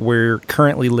chance that we're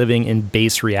currently living in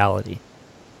base reality.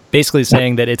 Basically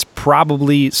saying that it's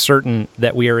probably certain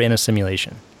that we are in a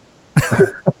simulation.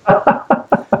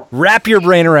 Wrap your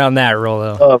brain around that,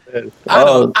 Rollo. Oh, man.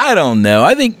 I don't know.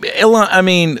 I think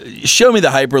show me the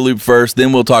Hyperloop first,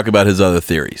 then we'll talk about his other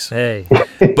theories. Hey.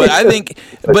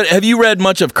 But have you read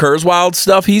much of Kurzweil's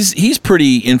stuff? He's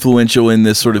pretty influential in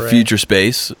this sort of future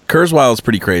space. Kurzweil's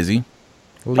pretty crazy.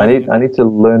 I need to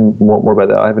learn more about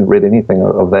that. I haven't read anything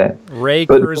of that. Ray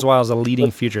Kurzweil is a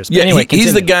leading futurist. Yeah, anyway,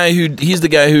 he's the guy who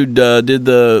did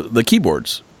the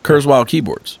keyboards, Kurzweil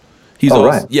keyboards.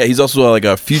 He's also like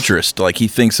a futurist. Like, he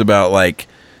thinks about like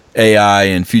AI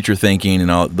and future thinking and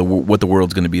all what the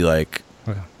world's going to be like.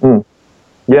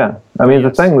 Yeah, I mean,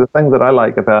 the thing that I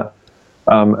like about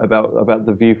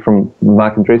the view from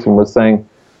Mark Andreessen was saying,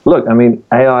 look, I mean,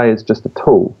 AI is just a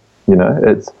tool.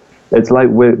 It's like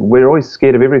we're always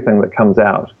scared of everything that comes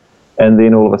out, and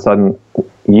then all of a sudden,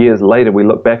 years later, we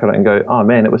look back at it and go, oh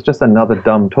man, it was just another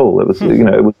dumb tool. It was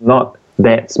it was not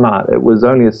that smart. It was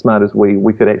only as smart as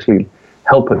we could actually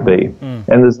help it be.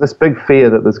 And there's this big fear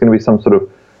that there's going to be some sort of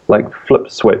like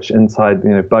flip switch inside,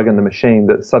 bug in the machine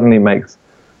that suddenly makes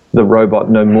the robot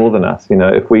know more than us.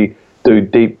 If we do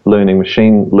deep learning,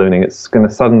 machine learning, it's going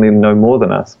to suddenly know more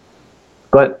than us.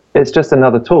 But it's just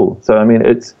another tool. So I mean,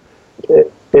 I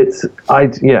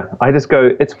just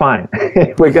go, it's fine.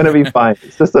 We're going to be fine.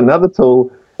 It's just another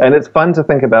tool, and it's fun to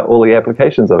think about all the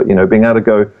applications of it. Being able to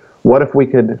go, what if we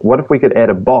could add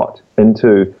a bot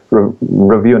into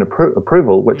review and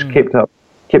approval, which kept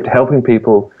helping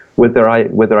people with their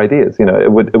ideas.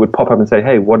 It would pop up and say,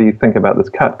 hey, what do you think about this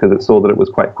cut? Because it saw that it was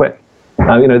quite quick.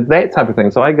 That type of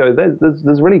thing. So I go,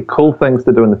 there's really cool things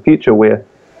to do in the future where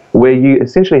you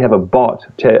essentially have a bot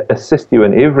to assist you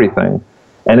in everything,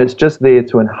 and it's just there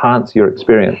to enhance your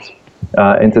experience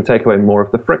and to take away more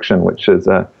of the friction, which is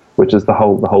the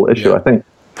whole issue. Yeah. I think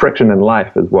friction in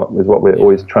life is what we're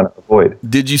always trying to avoid.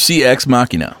 Did you see Ex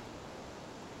Machina?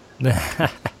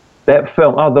 That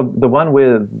film, the one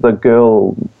where the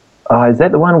girl, Is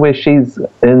that the one where she's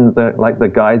in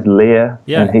the guy's lair?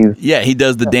 Yeah. And he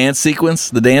does the dance sequence,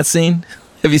 the dance scene.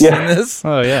 Have you seen this?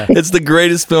 Oh, yeah. It's the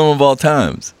greatest film of all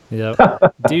times. Yep.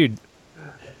 Dude.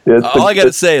 All I got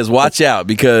to say is watch out,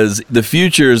 because the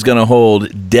future is going to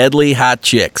hold deadly hot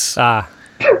chicks. On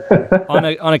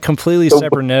a completely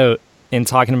separate note, in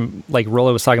talking, like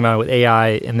Rollo was talking about with AI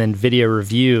and then video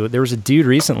review, there was a dude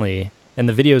recently, and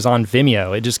the video's on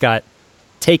Vimeo. It just got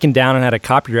taken down and had a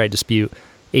copyright dispute.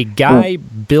 A guy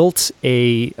built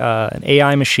an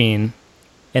AI machine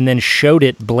and then showed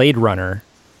it Blade Runner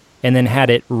and then had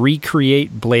it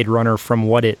recreate Blade Runner from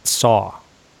what it saw.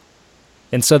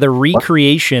 And so the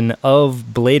recreation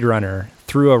of Blade Runner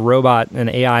through a robot and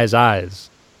AI's eyes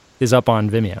is up on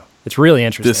Vimeo. It's really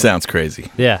interesting. This sounds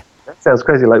crazy. Yeah. That sounds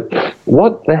crazy. Like,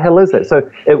 what the hell is that? So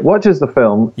it watches the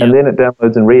film and then it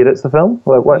downloads and re-edits the film?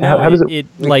 Like, what? No, how does it?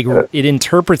 It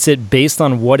interprets it based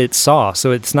on what it saw.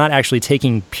 So it's not actually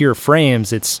taking pure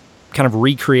frames. It's kind of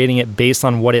recreating it based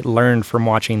on what it learned from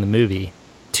watching the movie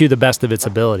to the best of its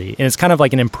ability. And it's kind of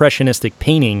like an impressionistic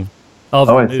painting of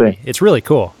the movie. It's really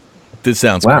cool. This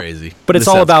sounds crazy. But it's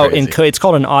all about it's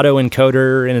called an auto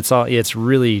encoder, and it's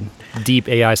really deep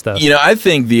AI stuff. I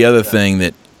think the other thing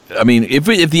that, I mean, if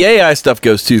the AI stuff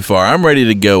goes too far, I'm ready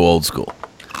to go old school.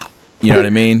 You know what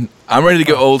I mean? I'm ready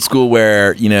to go old school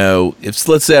where, if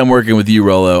let's say I'm working with you,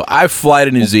 Rollo, I fly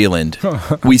to New Zealand,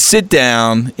 we sit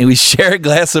down and we share a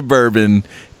glass of bourbon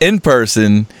in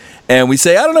person, and we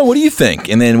say, I don't know, what do you think?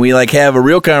 And then we have a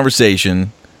real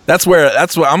conversation. That's where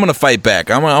I'm going to fight back.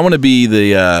 I'm going to be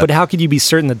the... But how could you be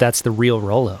certain that that's the real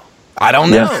Rollo? I don't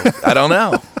know. I don't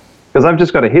know. Because I've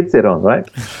just got a headset on, right?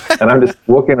 And I'm just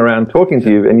walking around talking to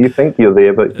you, and you think you're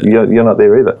there, but you're not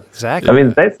there either. Exactly. I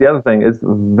mean, that's the other thing, is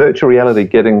virtual reality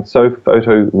getting so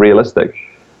photorealistic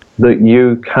that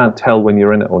you can't tell when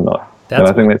you're in it or not. And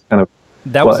I think that's kind of...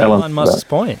 That was Elon Musk's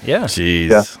point, yeah. Jeez.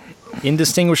 Yeah.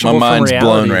 Indistinguishable my mind's from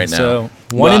reality. Blown right now. So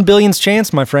one in billions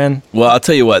chance, my friend. Well, I'll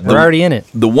tell you what. We're already in it.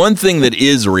 The one thing that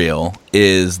is real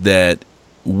is that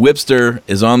Wipster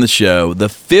is on the show, the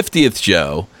 50th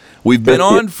show. We've been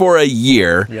on for a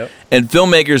year, and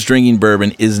Filmmakers Drinking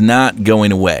Bourbon is not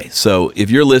going away. So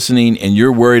if you're listening and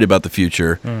you're worried about the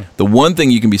future, the one thing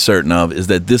you can be certain of is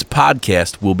that this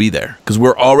podcast will be there, because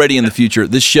we're already in the future.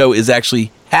 This show is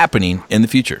actually happening in the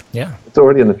future. Yeah. It's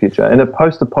already in the future. In a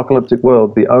post-apocalyptic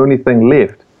world, the only thing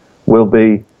left will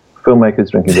be Filmmakers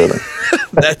Drinking Bourbon.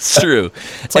 That's true.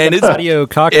 It's like an audio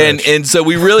cockroach. And so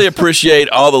we really appreciate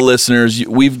all the listeners.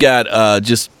 We've got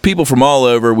just people from all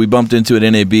over. We bumped into at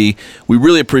NAB. We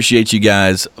really appreciate you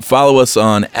guys. Follow us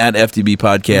on @FDB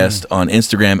Podcast on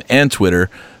Instagram and Twitter.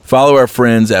 Follow our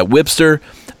friends at Wipster.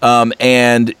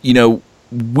 And,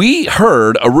 we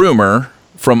heard a rumor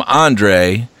from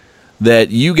Andre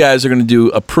that you guys are going to do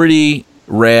a pretty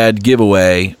rad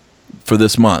giveaway for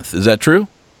this month. Is that true?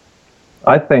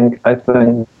 I think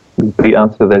the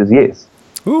answer to that is yes.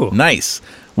 Ooh, nice.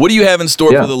 What do you have in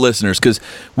store for the listeners? Because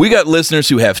we got listeners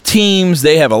who have teams.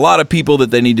 They have a lot of people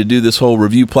that they need to do this whole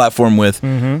review platform with.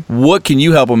 What can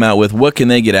you help them out with? What can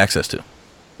they get access to?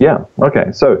 Yeah.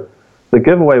 Okay. So the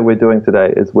giveaway we're doing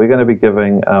today is we're going to be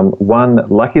giving one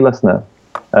lucky listener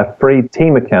a free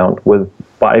team account with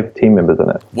 5 team members in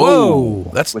it. Whoa.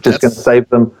 Which is going to save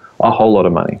them a whole lot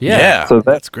of money. Yeah. So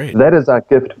that's great. That is our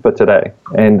gift for today.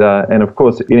 And of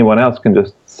course, anyone else can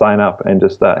just sign up and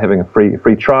just start having a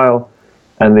free trial,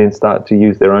 and then start to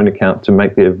use their own account to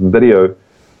make their video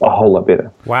a whole lot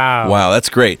better. Wow, that's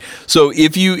great. So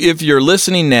if you're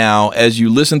listening now, as you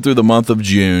listen through the month of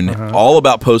June, all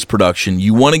about post-production,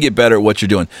 you want to get better at what you're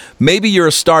doing. Maybe you're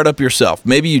a startup yourself.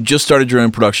 Maybe you just started your own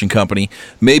production company.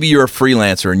 Maybe you're a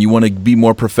freelancer and you want to be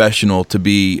more professional to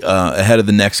be ahead of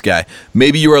the next guy.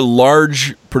 Maybe you're a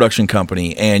large production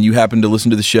company and you happen to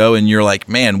listen to the show and you're like,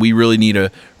 man, we really need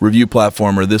a review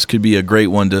platform, or this could be a great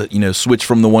one to switch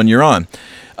from the one you're on.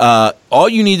 All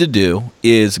you need to do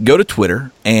is go to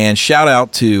Twitter and shout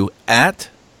out to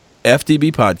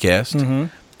 @FDB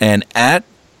Podcast and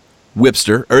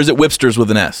 @Wipster, or is it Wipsters with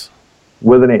an S?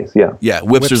 With an S, yeah. Yeah,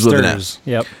 Wipsters with an S.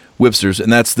 Yep. Wipsters,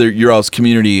 and that's your all's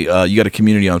community. You got a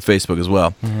community on Facebook as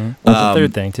well. That's the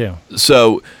third thing too.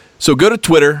 So go to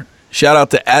Twitter, shout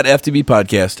out to @FDB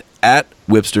Podcast,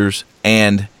 @Wipsters,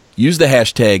 and use the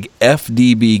hashtag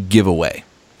FDB Giveaway.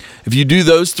 If you do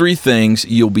those 3 things,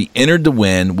 you'll be entered to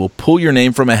win. We'll pull your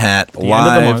name from a hat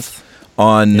live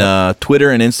on Twitter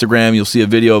and Instagram. You'll see a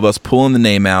video of us pulling the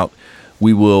name out.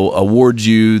 We will award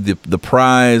you the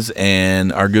prize,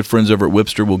 and our good friends over at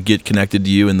Wipster will get connected to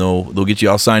you, and they'll get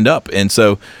you all signed up. And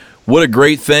so what a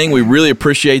great thing. We really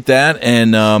appreciate that.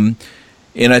 And,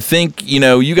 And I think,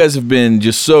 you guys have been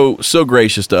just so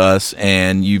gracious to us,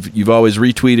 and you've always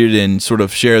retweeted and sort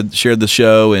of shared the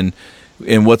show and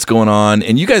what's going on.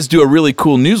 And you guys do a really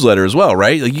cool newsletter as well,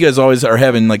 right? Like, you guys always are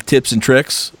having like tips and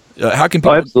tricks. How can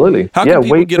people? Absolutely. How can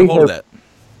people get a hold of that?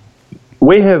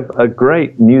 We have a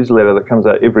great newsletter that comes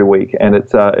out every week, and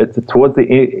it's towards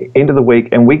the end of the week,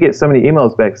 and we get so many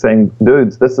emails back saying,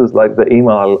 "Dudes, this is like the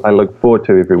email I look forward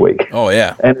to every week." Oh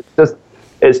yeah. And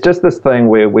it's just this thing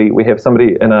where we have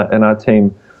somebody in our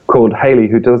team called Haley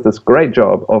who does this great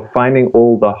job of finding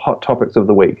all the hot topics of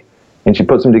the week, and she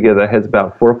puts them together, has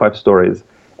about 4 or 5 stories,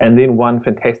 and then one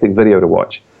fantastic video to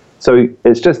watch. So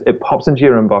it pops into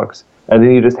your inbox, and then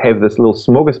you just have this little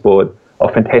smorgasbord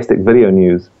of fantastic video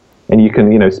news, and you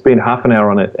can spend half an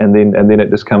hour on it, and then it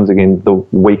just comes again the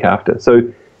week after. So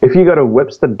if you go to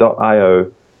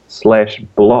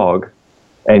wipster.io/blog,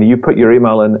 and you put your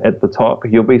email in at the top,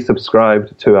 you'll be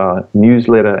subscribed to our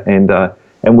newsletter, and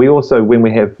we also, when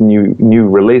we have new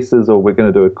releases or we're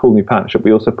going to do a cool new partnership,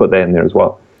 we also put that in there as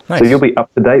well. Nice. So you'll be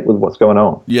up to date with what's going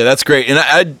on. Yeah, that's great. And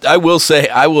I will say,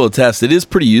 I will attest, it is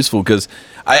pretty useful because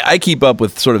I keep up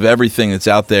with sort of everything that's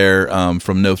out there,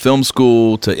 from No Film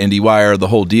School to IndieWire, the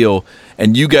whole deal.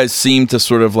 And you guys seem to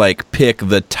sort of like pick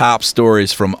the top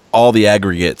stories from all the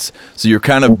aggregates. So you're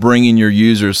kind of bringing your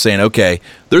users saying, okay,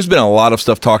 there's been a lot of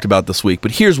stuff talked about this week,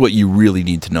 but here's what you really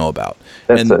need to know about.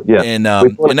 That's it, yeah. And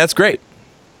that's great.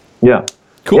 Yeah.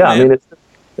 Cool, yeah, man. I mean,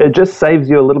 it just saves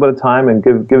you a little bit of time and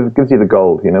gives you the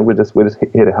gold. We're just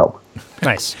here to help.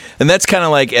 Nice. And that's kind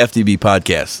of like FDB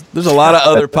podcasts. There's a lot of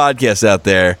other podcasts out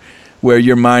there where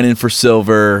you're mining for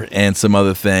silver and some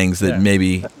other things that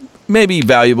maybe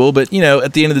valuable, but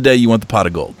at the end of the day, you want the pot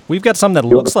of gold. We've got some that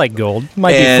looks like gold.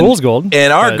 Might be fool's gold.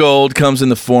 And our gold comes in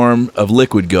the form of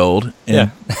liquid gold.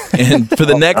 And, and for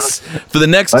the next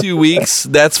 2 weeks,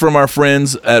 that's from our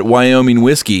friends at Wyoming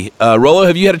Whiskey. Rollo,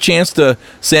 have you had a chance to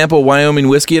sample Wyoming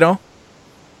Whiskey at all?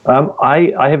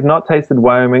 I have not tasted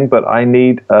Wyoming, but I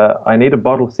need a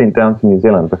bottle sent down to New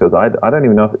Zealand because I don't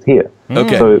even know if it's here.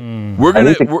 Okay, so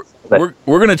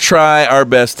we're gonna try our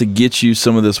best to get you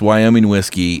some of this Wyoming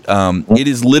whiskey. It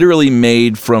is literally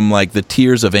made from like the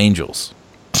tears of angels.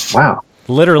 Wow,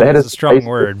 literally is a strong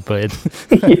word, but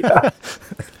yeah,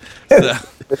 the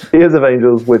tears of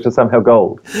angels, which are somehow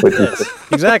gold. Which is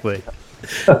exactly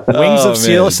wings of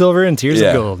silver and tears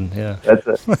of gold. Yeah, that's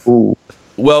it. Ooh.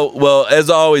 Well, as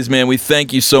always, man, we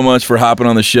thank you so much for hopping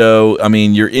on the show. I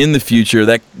mean, you're in the future.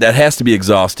 That has to be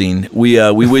exhausting. We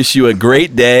wish you a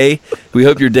great day. We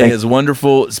hope your day is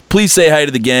wonderful. Please say hi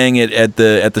to the gang at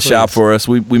the shop for us.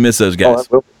 We miss those guys.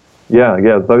 Oh, yeah.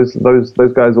 Those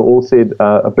guys all said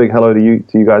a big hello to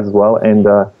you guys as well, and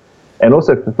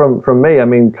also from me. I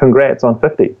mean, congrats on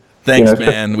 50. Thanks,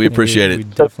 man. We appreciate it. We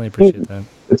definitely appreciate that.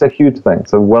 It's a huge thing.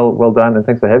 So well done, and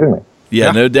thanks for having me.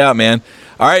 Yeah, no doubt, man.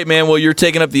 All right, man. Well, you're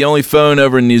taking up the only phone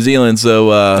over in New Zealand,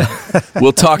 so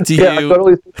we'll talk to you. Yeah, I've got all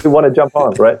these people who want to jump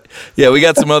on, right? Yeah, we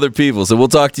got some other people, so we'll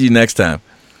talk to you next time.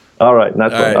 All right,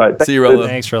 nice one. All right, see you, Rollo.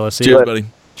 Thanks, Rollo. See Cheers, you, buddy.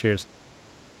 Cheers.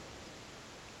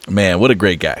 Man, what a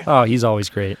great guy. Oh, he's always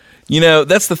great.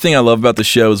 That's the thing I love about the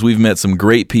show is we've met some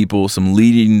great people, some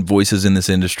leading voices in this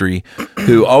industry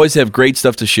who always have great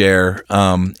stuff to share,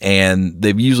 and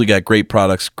they've usually got great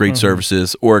products, great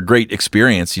services, or a great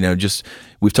experience.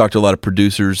 We've talked to a lot of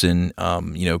producers and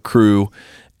crew,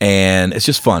 and it's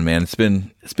just fun, man. It's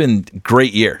been a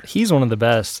great year. He's one of the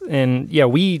best, and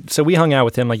we hung out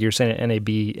with him like you were saying at NAB,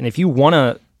 and if you want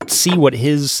to see what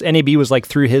his NAB was like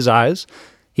through his eyes,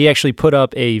 he actually put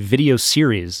up a video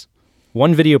series.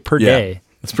 1 video per day.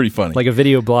 It's pretty funny. Like a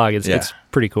video blog. It's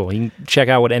pretty cool. You can check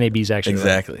out what NAB's actually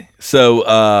exactly. Like.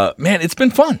 So, man, it's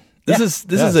been fun. This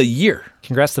is a year.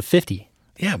 Congrats to 50.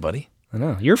 Yeah, buddy. I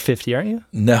know. You're 50, aren't you?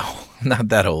 No, not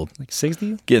that old. Like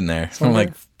 60? Getting there. I'm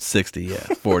like 60,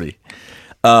 40.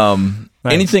 Nice.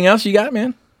 Anything else you got,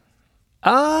 man? No,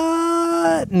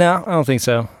 I don't think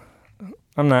so.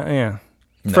 I'm not,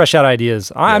 No. Fresh out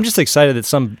ideas. I'm just excited that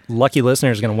some lucky listener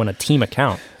is going to win a team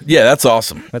account. Yeah, that's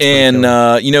awesome. And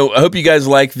I hope you guys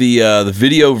like the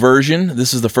video version.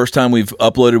 This is the first time we've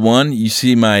uploaded one. You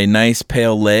see my nice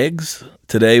pale legs.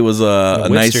 Today was a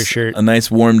nice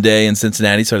warm day in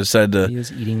Cincinnati, so I decided to. I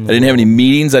didn't have any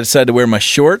meetings. I decided to wear my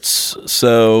shorts.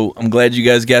 So I'm glad you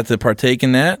guys got to partake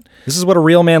in that. This is what a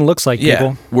real man looks like,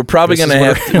 people. We're probably going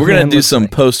to do some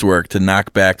post work to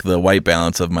knock back the white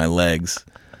balance of my legs.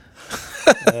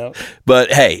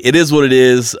 But hey, it is what it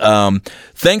is.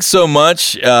 Thanks so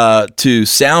much to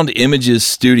Sound Images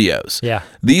Studios. Yeah,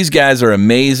 these guys are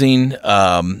amazing.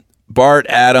 Bart,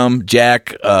 Adam,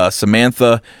 Jack,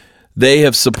 Samantha, they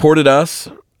have supported us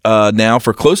now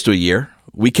for close to a year.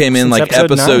 We came in Since like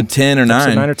episode 10 or 9.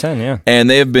 Episode 9 or 10, yeah. And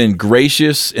they have been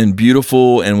gracious and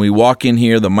beautiful. And we walk in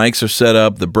here, the mics are set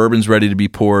up, the bourbon's ready to be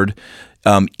poured.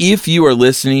 If you are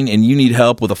listening and you need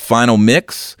help with a final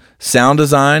mix, sound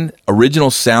design,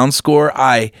 original sound score,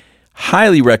 I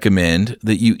highly recommend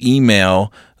that you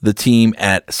email the team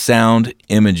at Sound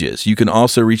Images. You can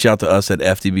also reach out to us at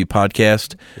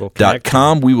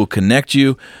fdbpodcast.com. We will connect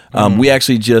you. We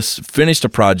actually just finished a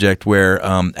project where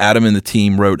Adam and the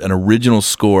team wrote an original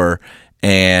score,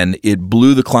 and it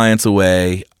blew the clients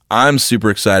away. I'm super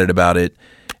excited about it.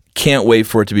 Can't wait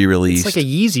for it to be released. It's like a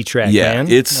Yeezy track, yeah, man.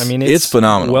 It's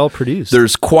phenomenal. Well produced.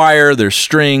 There's choir, there's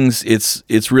strings.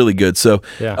 It's really good. So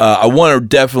I want to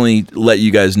definitely let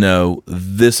you guys know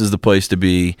this is the place to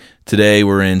be. Today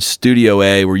we're in Studio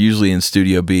A. We're usually in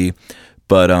Studio B.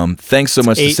 But thanks so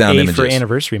much to Sound Images. A for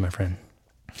anniversary, my friend.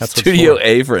 That's Studio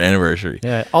A for anniversary.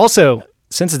 Yeah. Also,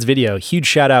 since it's video, huge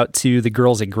shout out to the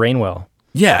girls at Grainwell.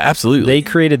 Yeah, absolutely. They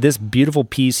created this beautiful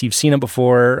piece. You've seen it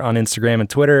before on Instagram and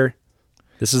Twitter.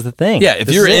 This is the thing. Yeah, if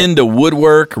you're into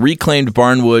woodwork, reclaimed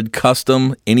barnwood,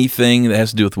 custom, anything that has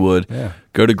to do with wood,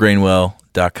 go to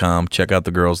grainwell.com. Check out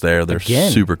the girls there. They're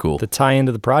super cool. The tie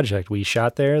into the project. We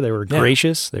shot there. They were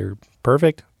gracious. They were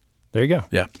perfect. There you go.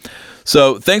 Yeah.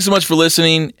 So thanks so much for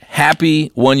listening. Happy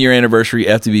 1-year anniversary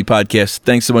FDB podcast.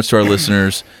 Thanks so much to our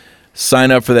listeners. Sign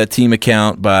up for that team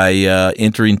account by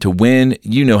entering to win.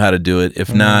 You know how to do it.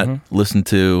 If not, listen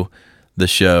to the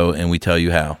show and we tell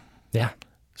you how. Yeah.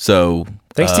 So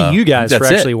thanks to you guys for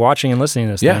actually watching and listening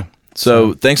to this thing.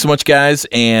 So thanks so much, guys.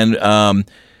 And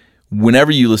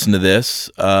whenever you listen to this,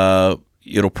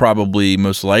 it'll probably,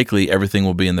 most likely, everything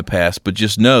will be in the past. But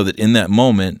just know that in that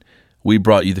moment, we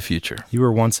brought you the future. You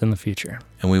were once in the future.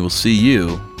 And we will see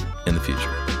you in the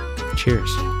future.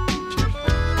 Cheers.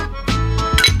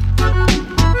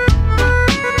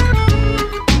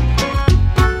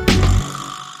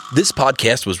 This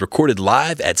podcast was recorded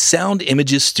live at Sound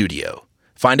Images Studio.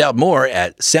 Find out more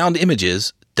at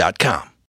soundimages.com.